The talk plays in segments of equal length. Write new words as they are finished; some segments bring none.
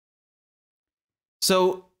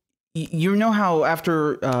So you know how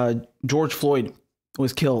after George Floyd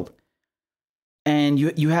was killed, and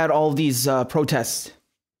you had all these protests,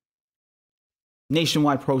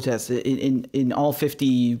 nationwide protests in all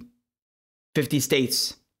 50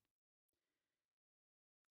 states.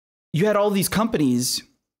 You had all these companies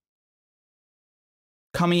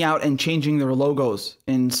coming out and changing their logos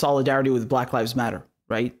in solidarity with Black Lives Matter,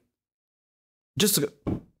 right? Just to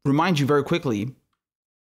remind you very quickly,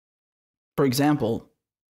 for example,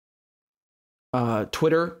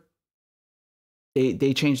 Twitter,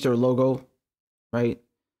 they changed their logo, right?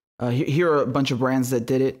 Here are a bunch of brands that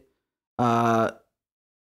did it.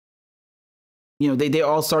 You know, they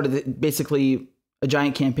all started basically a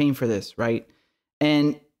giant campaign for this, right?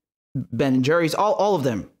 And Ben and Jerry's, all of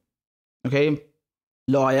them, okay?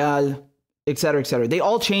 L'Oréal, et cetera, they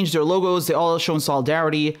all changed their logos. They all shown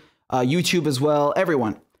solidarity. YouTube as well,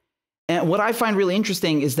 everyone. And what I find really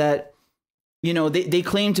interesting is that, you know, they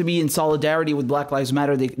claim to be in solidarity with Black Lives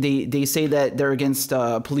Matter. They say that they're against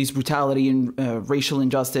police brutality and racial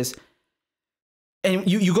injustice. And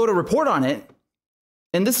you go to report on it,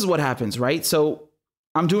 and this is what happens, right? So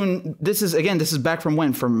I'm doing, this is back from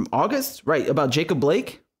when? From August, right? About Jacob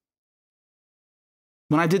Blake.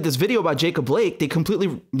 When I did this video about Jacob Blake, they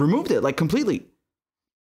completely removed it, like completely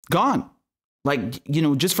gone. Like, you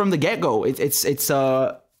know, just from the get-go, it's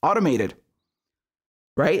automated,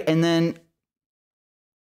 right? And then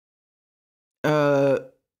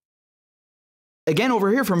again,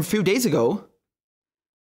 over here from a few days ago,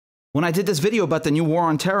 when I did this video about the new war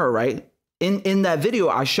on terror, right? In that video,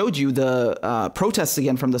 I showed you the protests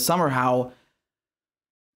again from the summer, how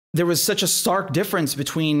there was such a stark difference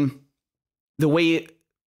between the way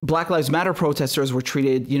Black Lives Matter protesters were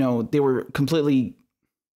treated. You know, they were completely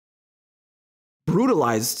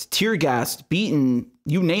brutalized, tear gassed, beaten,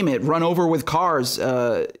 you name it, run over with cars,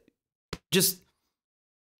 just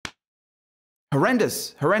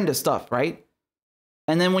horrendous stuff, right?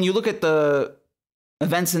 And then when you look at the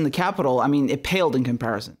events in the Capitol, I mean, it paled in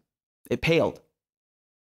comparison. It paled.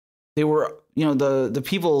 They were, you know, the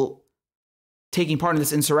people taking part in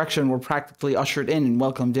this insurrection were practically ushered in and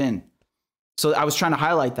welcomed in. So I was trying to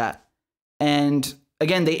highlight that. And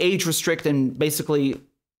again, they age restrict and basically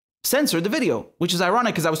censor the video, which is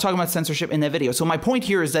ironic because I was talking about censorship in that video. So my point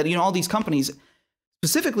here is that, you know, all these companies,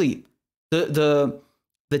 specifically the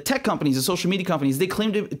tech companies, the social media companies, they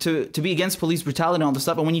claim to be against police brutality and all this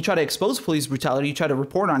stuff. And when you try to expose police brutality, you try to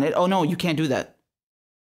report on it. Oh no, you can't do that.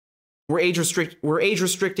 We're age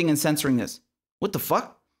restricting and censoring this. What the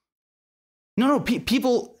fuck? No,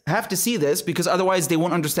 people have to see this because otherwise they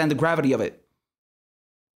won't understand the gravity of it.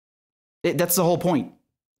 That's the whole point.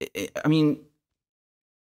 I mean,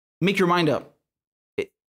 make your mind up.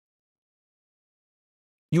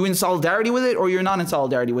 You in solidarity with it or you're not in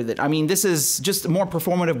solidarity with it? I mean, this is just more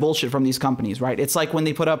performative bullshit from these companies, right? It's like when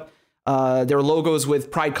they put up their logos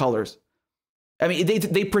with pride colors. I mean,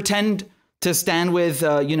 they pretend to stand with,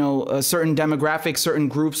 you know, certain demographics, certain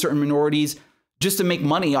groups, certain minorities, just to make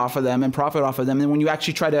money off of them and profit off of them. And when you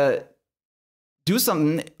actually try to do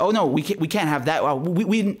something, oh no, we can't have that. Well,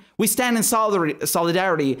 we stand in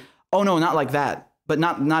solidarity. Oh no, not like that, but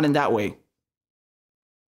not in that way.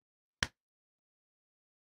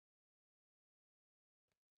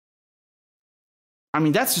 I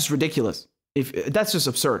mean, that's just ridiculous. That's just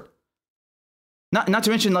absurd. Not to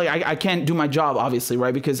mention, like, I can't do my job, obviously,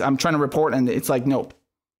 right? Because I'm trying to report and it's like, nope.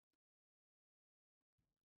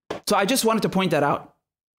 So I just wanted to point that out,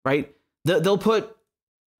 right? They'll put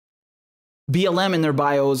BLM in their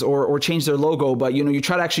bios or change their logo, but, you know, you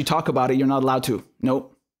try to actually talk about it, you're not allowed to.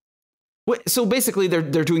 Nope. So basically, they're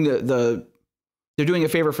doing they're doing a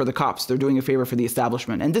favor for the cops. They're doing a favor for the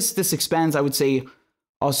establishment. And this expands, I would say,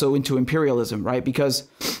 also into imperialism, right? Because,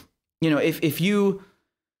 you know, if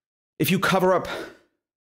you cover up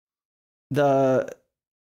the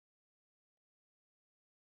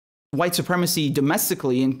white supremacy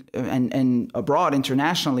domestically and abroad,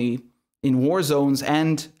 internationally, in war zones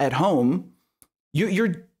and at home,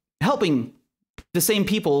 you're helping the same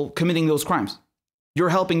people committing those crimes. You're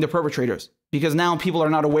helping the perpetrators because now people are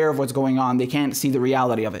not aware of what's going on. They can't see the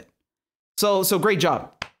reality of it. So great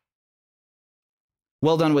job.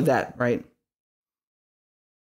 Well done with that, right?